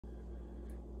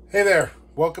Hey there,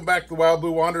 welcome back to the Wild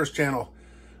Blue Wanderers channel.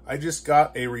 I just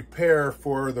got a repair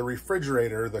for the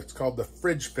refrigerator that's called the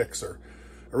fridge fixer.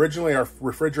 Originally our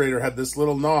refrigerator had this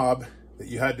little knob that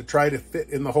you had to try to fit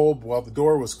in the hole while the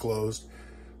door was closed.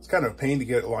 It's kind of a pain to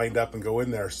get it lined up and go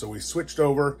in there. So we switched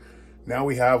over. Now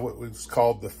we have what was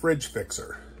called the fridge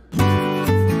fixer.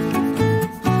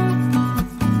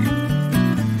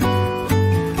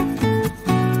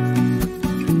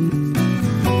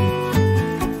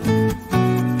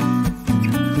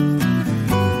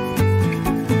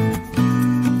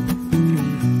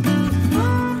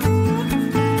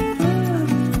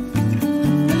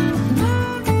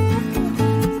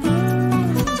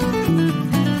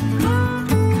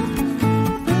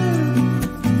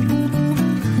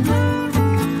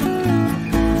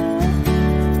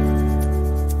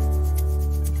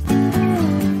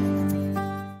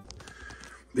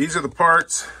 These are the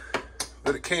parts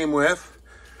that it came with,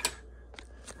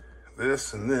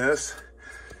 this and this,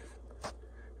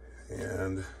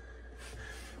 and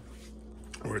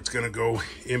where it's going to go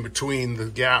in between the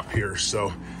gap here.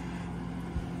 So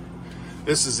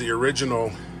this is the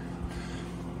original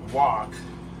block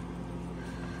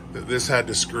that this had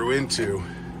to screw into,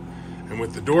 and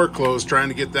with the door closed, trying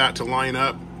to get that to line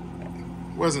up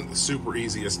wasn't the super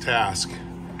easiest task.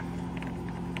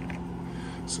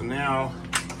 So now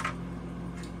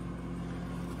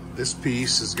this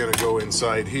piece is going to go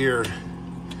inside here.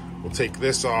 We'll take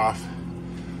this off.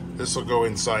 This will go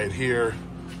inside here.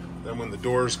 Then when the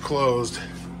door's closed,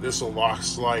 this will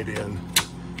slide in,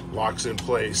 locks in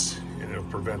place, and it'll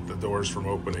prevent the doors from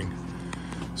opening.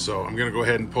 So I'm going to go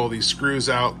ahead and pull these screws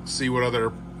out, see what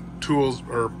other tools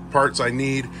or parts I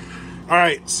need. All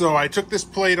right, so I took this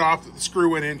plate off that the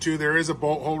screw went into. There is a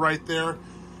bolt hole right there.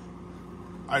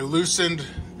 I loosened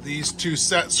these two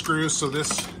set screws so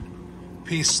this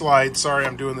piece slides. Sorry,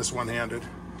 I'm doing this one-handed.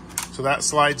 So that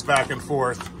slides back and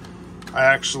forth. I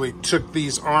actually took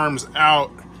these arms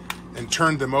out and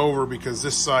turned them over because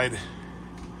this side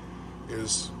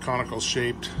is conical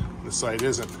shaped, this side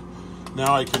isn't.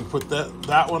 Now I can put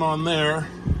that one on there.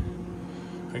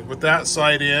 I can put that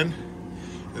side in,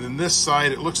 and then this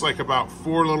side, it looks like about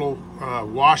 4 little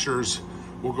washers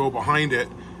will go behind it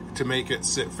to make it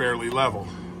sit fairly level.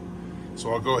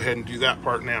 So I'll go ahead and do that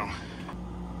part now.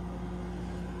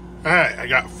 All right, I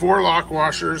got 4 lock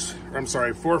washers, I'm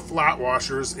sorry, 4 flat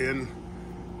washers in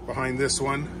behind this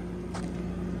one.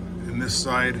 And this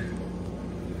side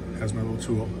has my little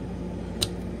tool.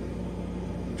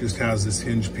 Just has this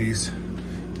hinge piece.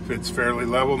 Fits fairly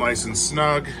level, nice and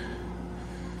snug.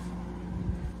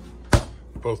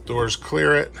 Both doors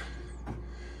clear it.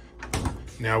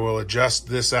 Now we'll adjust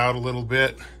this out a little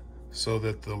bit so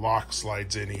that the lock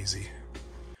slides in easy.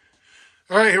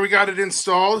 All right, here we got it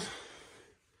installed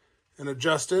and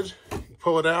adjusted.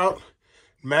 Pull it out,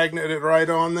 magnet it right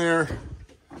on there.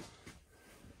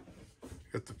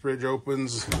 Get the fridge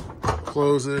opens,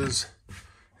 closes,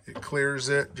 it clears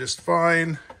it just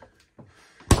fine.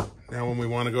 Now when we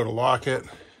want to go to lock it,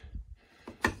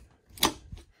 it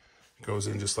goes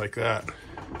in just like that.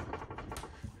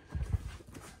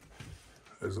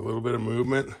 There's a little bit of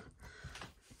movement,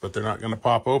 but they're not going to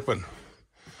pop open.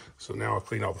 So now I'll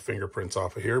clean all the fingerprints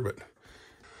off of here.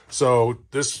 So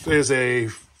this is a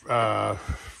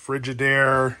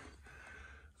Frigidaire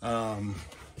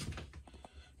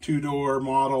 2-door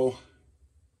model.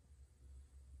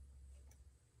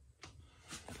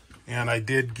 And I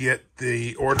did get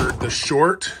ordered the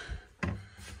short.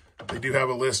 They do have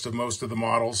a list of most of the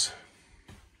models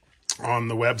on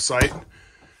the website.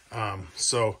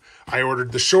 So I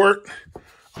ordered the short.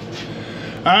 All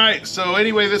right, so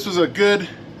anyway, this was a good,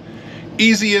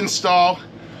 easy install.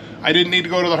 I didn't need to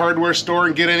go to the hardware store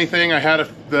and get anything. I had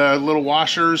the little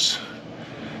washers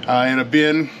in a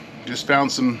bin. Just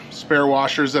found some spare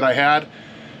washers that I had.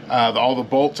 All the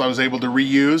bolts I was able to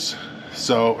reuse,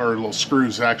 or little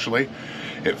screws actually.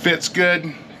 It fits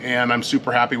good, and I'm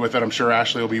super happy with it. I'm sure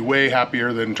Ashley will be way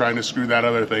happier than trying to screw that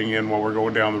other thing in while we're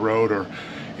going down the road or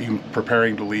even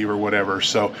preparing to leave or whatever.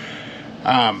 So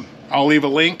I'll leave a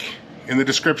link in the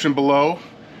description below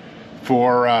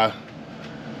for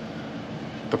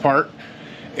the part,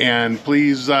 and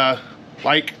please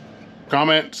like,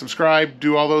 comment, subscribe,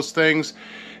 do all those things.